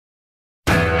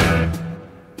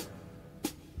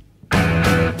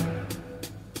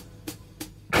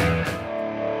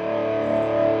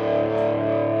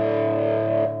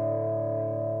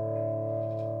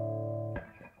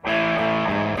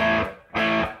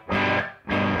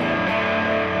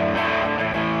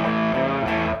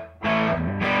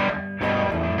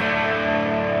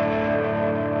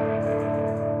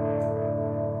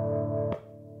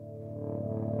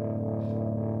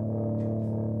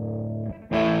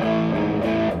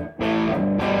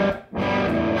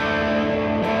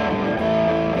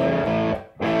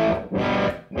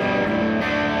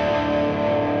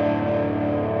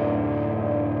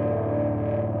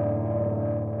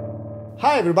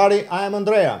everybody, I am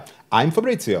Andrea. I'm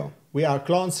Fabrizio. We are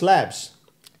Klonz Labs.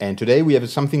 And today we have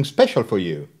something special for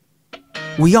you.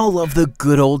 We all love the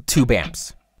good old tube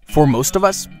amps. For most of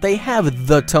us, they have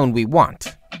the tone we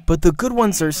want. But the good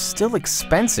ones are still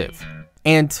expensive.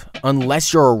 And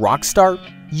unless you're a rock star,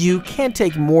 you can't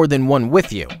take more than one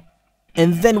with you.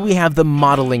 And then we have the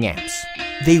modeling amps.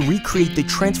 They recreate the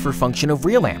transfer function of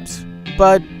real amps.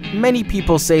 But many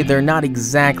people say they're not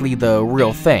exactly the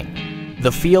real thing.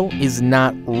 The feel is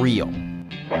not real.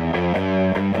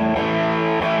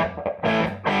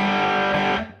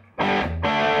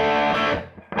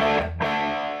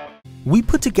 We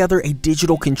put together a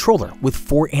digital controller with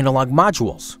 4 analog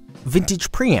modules: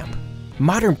 vintage preamp,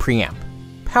 modern preamp,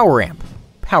 power amp,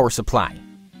 power supply.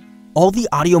 All the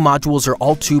audio modules are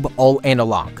all tube, all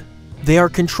analog. They are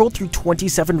controlled through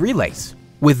 27 relays.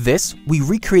 With this, we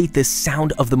recreate the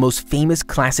sound of the most famous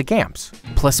classic amps,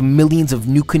 plus millions of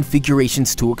new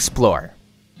configurations to explore.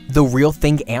 The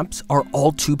RealThing amps are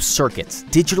all tube circuits,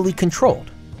 digitally controlled.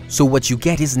 So what you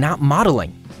get is not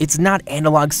modeling, it's not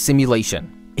analog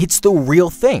simulation. It's the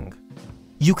real thing.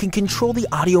 You can control the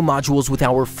audio modules with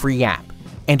our free app.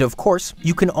 And of course,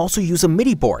 you can also use a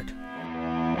MIDI board.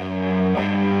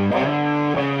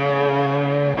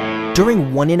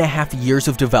 During 1.5 years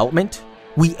of development,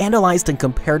 we analyzed and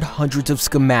compared hundreds of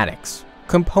schematics,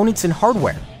 components and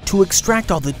hardware to extract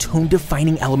all the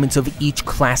tone-defining elements of each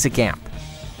classic amp.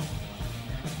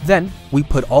 Then, we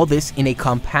put all this in a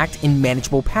compact and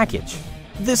manageable package.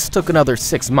 This took another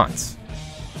 6 months.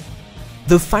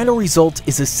 The final result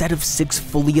is a set of 6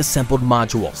 fully assembled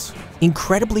modules,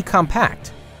 incredibly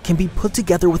compact, can be put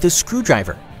together with a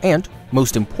screwdriver, and,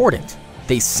 most important,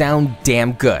 they sound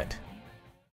damn good.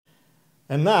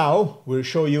 And now we'll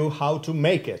show you how to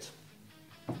make it.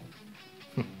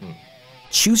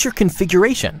 Choose your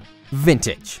configuration: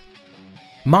 vintage,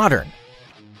 modern,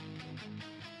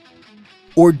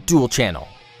 or dual channel.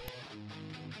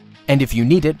 And if you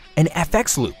need it, an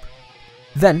FX loop.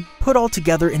 Then put all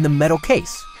together in the metal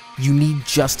case. You need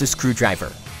just a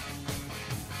screwdriver.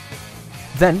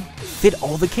 Then fit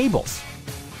all the cables.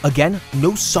 Again,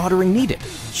 no soldering needed,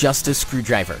 just a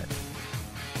screwdriver.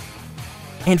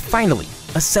 And finally,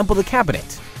 assemble the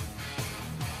cabinet.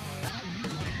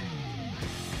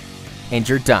 And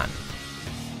you're done.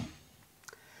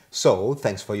 So,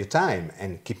 thanks for your time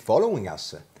and keep following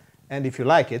us. And if you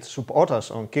like it, support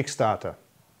us on Kickstarter.